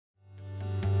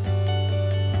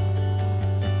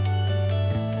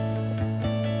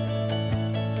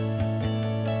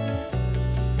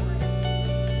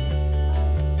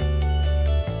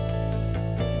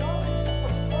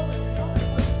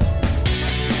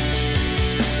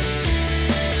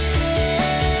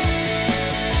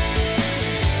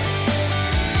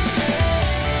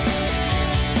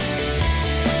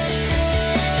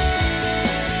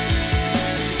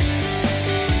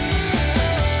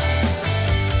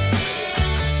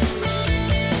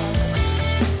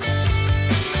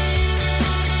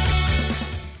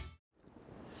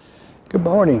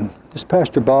morning. This is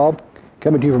Pastor Bob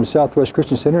coming to you from Southwest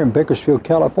Christian Center in Bakersfield,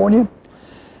 California.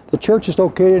 The church is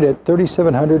located at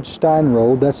 3700 Stein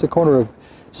Road. That's the corner of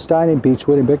Stein and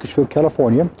Beechwood in Bakersfield,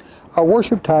 California. Our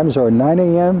worship times are 9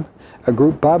 a.m., a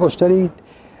group Bible study,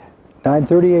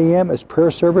 9:30 a.m. is prayer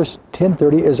service,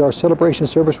 10:30 is our celebration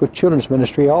service with children's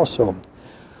ministry also.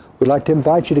 We'd like to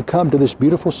invite you to come to this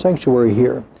beautiful sanctuary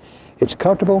here. It's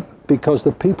comfortable because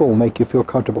the people will make you feel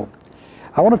comfortable.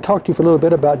 I want to talk to you for a little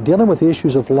bit about dealing with the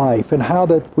issues of life and how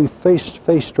that we face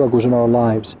struggles in our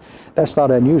lives. That's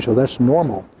not unusual, that's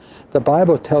normal. The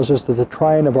Bible tells us that the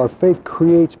trying of our faith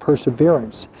creates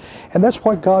perseverance. And that's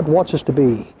what God wants us to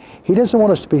be. He doesn't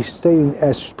want us to be staying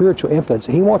as spiritual infants.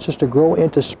 He wants us to grow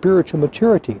into spiritual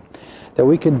maturity, that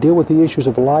we can deal with the issues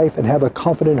of life and have a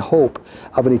confident hope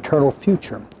of an eternal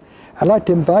future. I'd like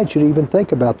to invite you to even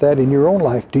think about that in your own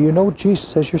life. Do you know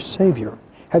Jesus as your Savior?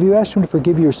 Have you asked Him to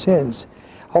forgive your sins?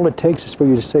 All it takes is for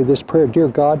you to say this prayer: Dear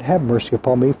God, have mercy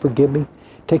upon me, forgive me,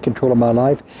 take control of my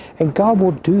life. And God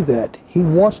will do that. He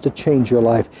wants to change your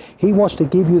life. He wants to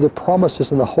give you the promises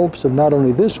and the hopes of not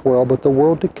only this world, but the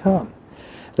world to come.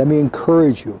 Let me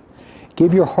encourage you.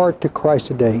 Give your heart to Christ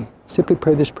today. Simply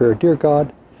pray this prayer: Dear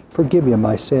God, forgive me of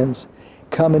my sins.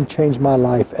 Come and change my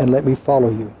life and let me follow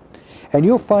you. And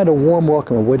you'll find a warm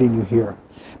welcome awaiting you here.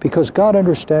 Because God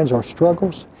understands our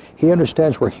struggles. He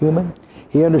understands we're human.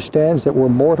 He understands that we're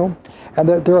mortal, and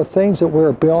that there are things that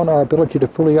we're beyond our ability to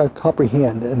fully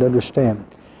comprehend and understand.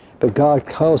 But God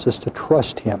calls us to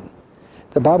trust Him.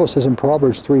 The Bible says in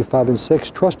Proverbs 3, 5, and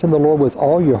 6, trust in the Lord with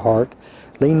all your heart,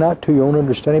 lean not to your own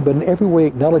understanding, but in every way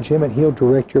acknowledge Him and He'll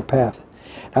direct your path.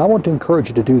 Now, I want to encourage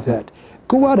you to do that.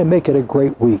 Go out and make it a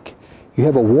great week. You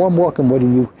have a warm welcome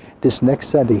waiting you this next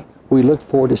Sunday. We look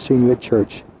forward to seeing you at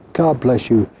church. God bless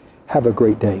you. Have a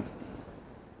great day.